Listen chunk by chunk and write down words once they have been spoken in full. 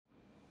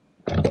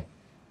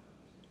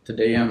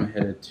Today I'm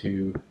headed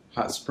to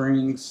Hot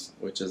Springs,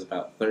 which is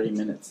about 30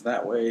 minutes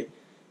that way,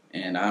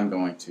 and I'm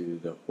going to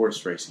the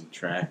horse racing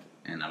track,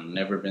 and I've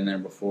never been there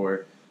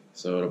before,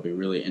 so it'll be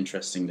really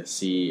interesting to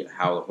see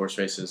how the horse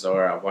races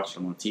are. I've watched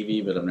them on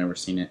TV, but I've never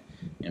seen it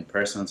in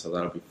person, so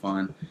that'll be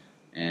fun.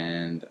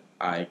 And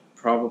I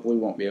probably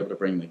won't be able to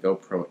bring the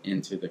GoPro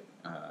into the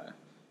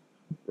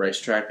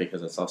racetrack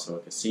because it's also a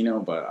casino,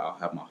 but I'll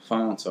have my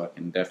phone, so I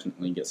can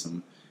definitely get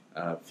some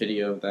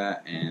video of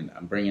that, and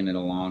I'm bringing it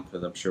along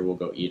because I'm sure we'll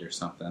go eat or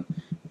something.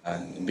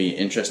 It'll be an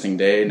interesting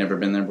day. Never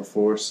been there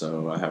before,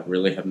 so I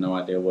really have no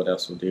idea what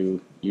else we'll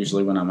do.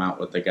 Usually when I'm out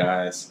with the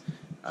guys,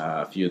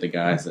 a few of the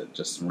guys, that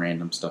just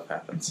random stuff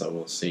happens, so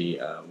we'll see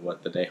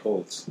what the day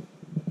holds.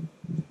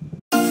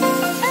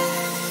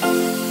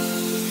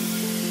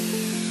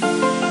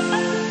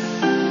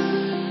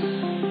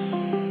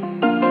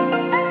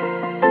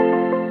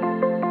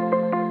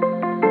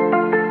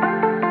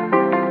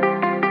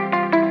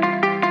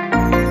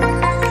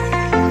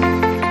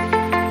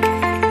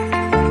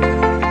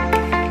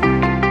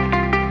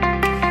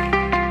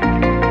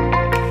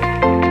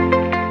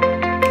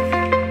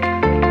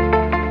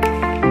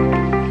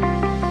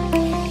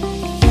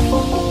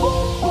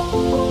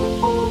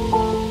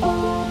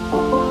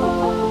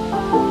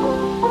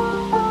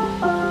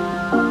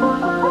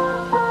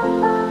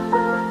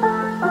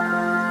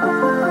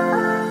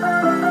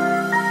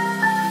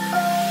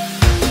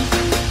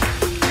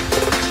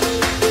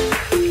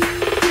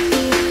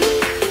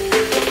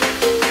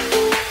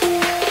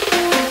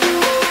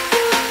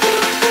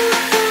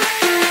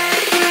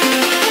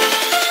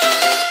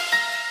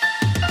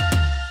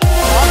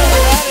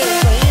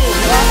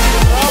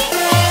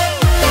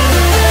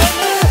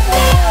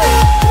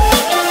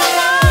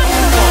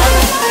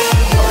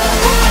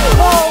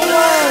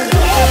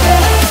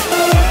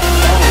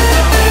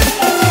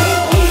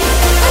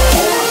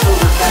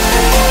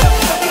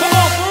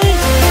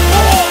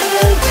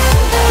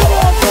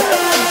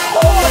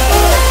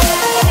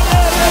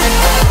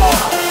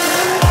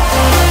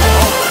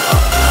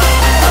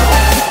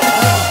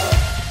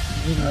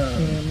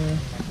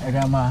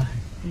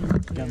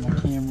 I got my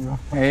camera.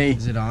 Hey.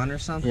 Is it on or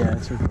something? Yeah,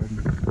 it's recording.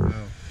 Oh.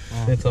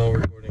 It's all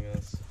recording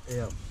us.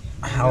 Yep.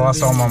 I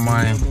lost all my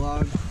money.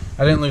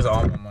 I didn't lose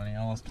all my money.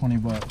 I lost 20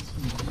 bucks.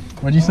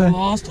 What'd you say? I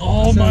lost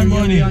all my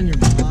money. On your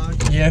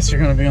vlog? Yes, you're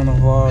gonna be on the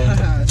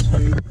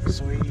vlog.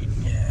 Sweet.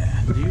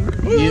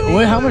 Yeah.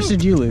 Wait, how much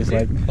did you lose?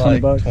 Like 20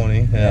 bucks?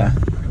 20, yeah.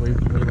 We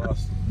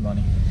lost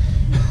money.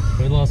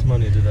 We lost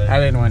money today. I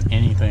didn't win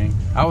anything.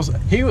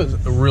 He was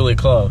really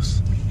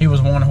close. He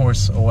was one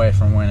horse away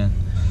from winning.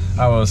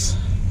 I was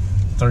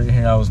 3.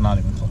 I was not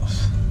even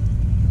close.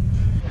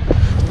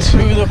 To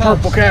the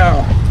Purple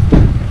Cow.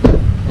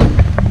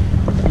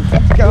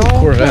 Go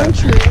Corvette.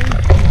 country.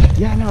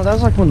 Yeah, no, that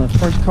was like one of the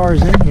first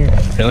cars in here.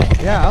 Really?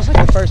 Yeah, I was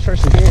like the first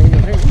person here. You know,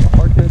 hey, we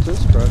parked into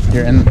this truck.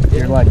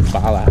 You're like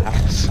by the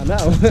house. I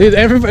know.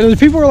 Dude,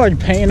 people were like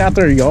paying out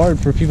their yard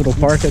for people to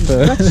park at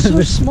the. That's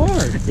so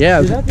smart.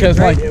 Yeah, Dude, because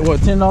like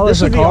what, $10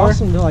 this a would be car?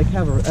 awesome to like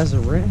have as a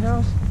rent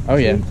house. Oh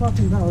yeah. What are you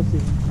talking about? Let's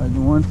see. Like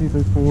 1, 2,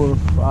 3, 4,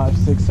 5,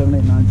 6, 7,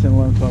 8, 9, 10,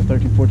 11, 12,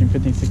 13, 14,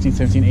 15, 16,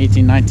 17,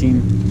 18,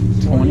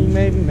 19, 20.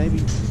 Maybe.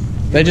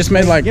 They just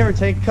made like. Give or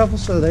take a couple,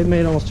 so they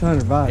made almost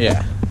 200 bucks.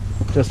 Yeah.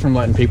 Just from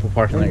letting people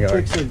park in their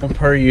yard.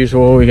 Per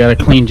usual, we gotta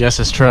clean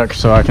Jess's truck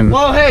so I can.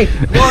 Whoa, hey!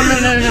 Whoa,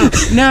 no!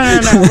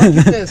 Look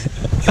at this.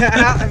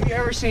 Have you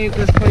ever seen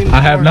this clean before?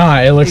 I have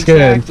not. It looks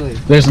good.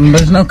 There's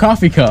no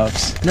coffee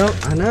cups. Nope,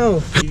 I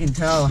know. You can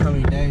tell how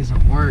many days of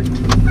work.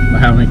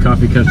 How many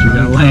coffee cups you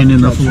got laying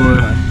in the floor?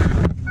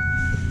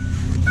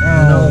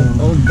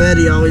 And old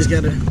Betty always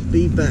got to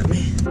beep at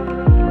me.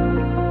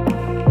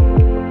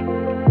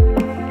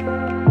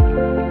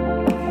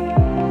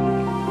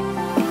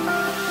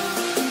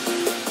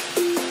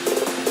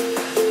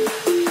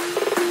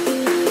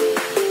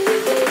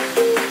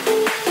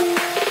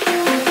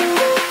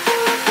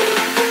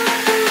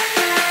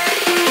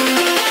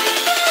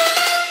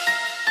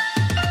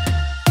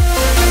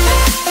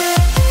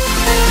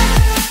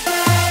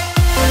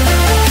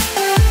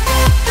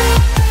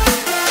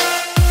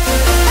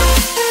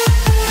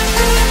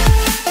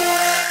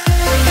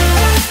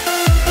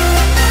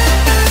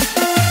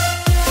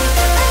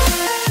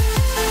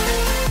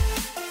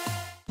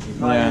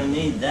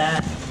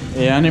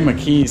 Yeah, I need my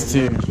keys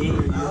too.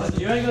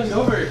 You ain't gonna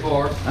go very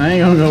far. I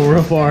ain't gonna go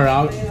real far.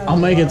 I'll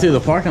make it to the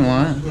parking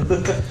lot.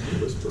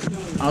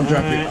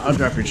 I'll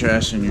drop your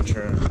trash in your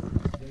truck.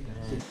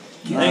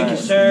 Thank you,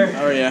 sir.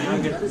 Oh yeah.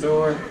 I'll get the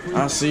door.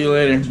 I'll see you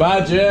later.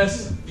 Bye,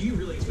 Jess.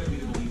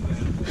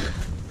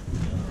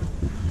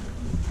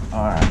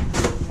 All right.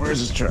 Where's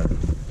his truck?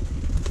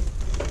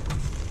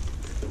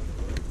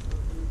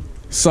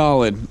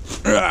 Solid.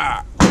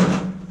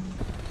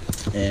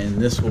 And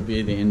this will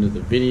be the end of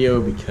the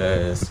video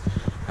because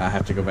I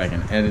have to go back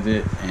and edit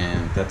it,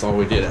 and that's all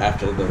we did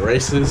after the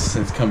races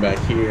since come back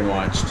here and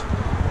watched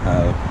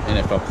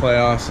NFL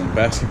playoffs and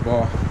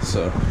basketball.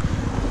 So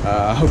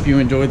I hope you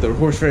enjoyed the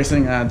horse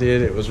racing. I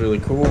did. It was really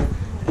cool,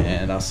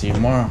 and I'll see you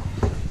tomorrow.